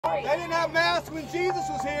right. They didn't have masks when Jesus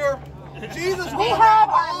was here. Jesus We have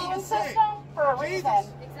our immune system for a reason.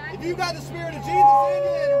 If you got the Spirit of Jesus in you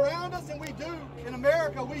and around us, and we do, in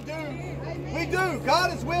America, we do.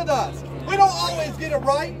 God is with us. We don't always get it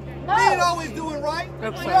right. No. We ain't always doing right.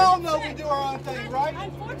 We all know we do our own thing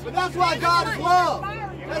right. But that's why God is love.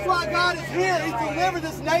 That's why God is here. He's delivered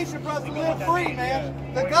this nation for us to live free,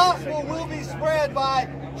 man. The gospel will be spread by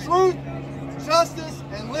truth, justice,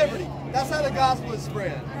 and liberty. That's how the gospel is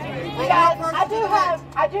spread. You guys,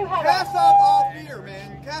 I do have. Cast off all fear,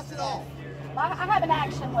 man. Cast it off. I have an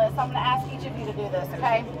action list. I'm going to ask each of you to do this,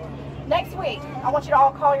 okay? Next week, I want you to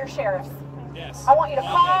all call your sheriffs. Yes. I want you to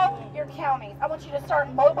call your counties. I want you to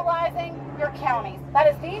start mobilizing your counties. That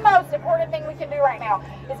is the most important thing we can do right now,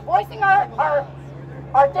 is voicing our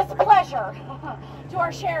displeasure to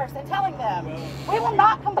our sheriffs and telling them we will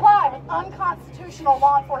not comply with unconstitutional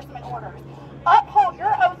law enforcement orders. Uphold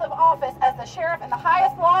your oath of office as the sheriff in the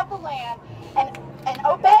highest law of the land, and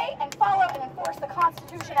obey and follow and enforce the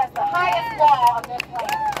Constitution as the highest law of this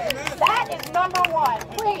land. That is number one.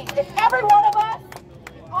 Please, if every one of us,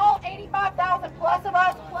 all 85,000 plus of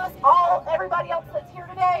us, plus everybody else that's here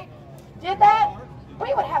today, did that,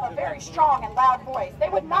 we would have a very strong and loud voice. They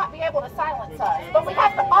would not be able to silence us. But we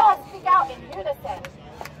have to all speak out in unison.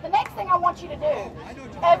 The next thing I want you to do,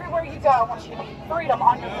 everywhere you go, I want you to be freedom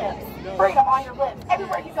on your lips. Freedom on your lips.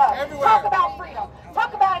 Everywhere you go. Talk about freedom.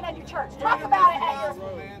 Talk about it at your church. Talk about it at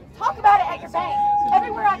your bank.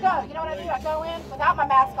 Everywhere I go, you know what I do? I go in without my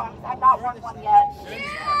mask on because I've not worn one yet.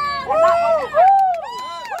 I'm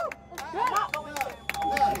not going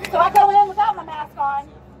to. So I go in without my mask on,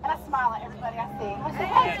 and I smile at everybody I see. I say,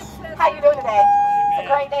 hey, how you doing today? It's a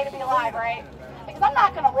great day to be alive, right? Because I'm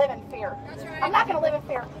not going to live in fear. I'm not going to live in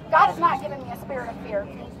fear. God has not given me a spirit of fear.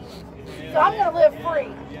 So I'm going to live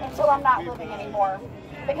free until I'm not living anymore.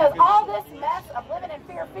 Because all this mess of living in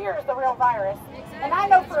fear is the real virus. And I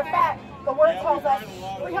know for a fact the Word tells us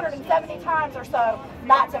 370 times or so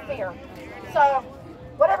not to fear. So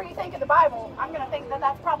whatever you think of the Bible, I'm going to think that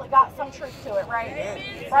that's probably got some truth to it,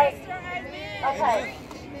 right? Right? Okay.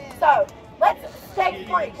 So let's stay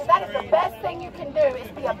free, because that is the best thing you can do, is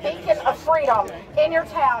be a beacon of freedom in your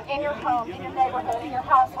town, in your home, in your neighborhood, in your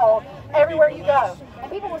household, everywhere you go.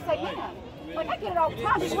 And people will say, man, like I get it all the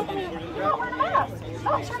time. People look at me, you're not wearing a mask.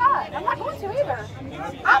 No, you're not. I'm not going to either.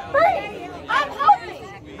 I'm free. I'm healthy.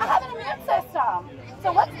 I have an immune system.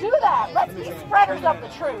 So let's do that. Let's be spreaders of the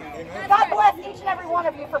truth. God bless each and every one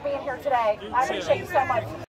of you for being here today. I appreciate you so much.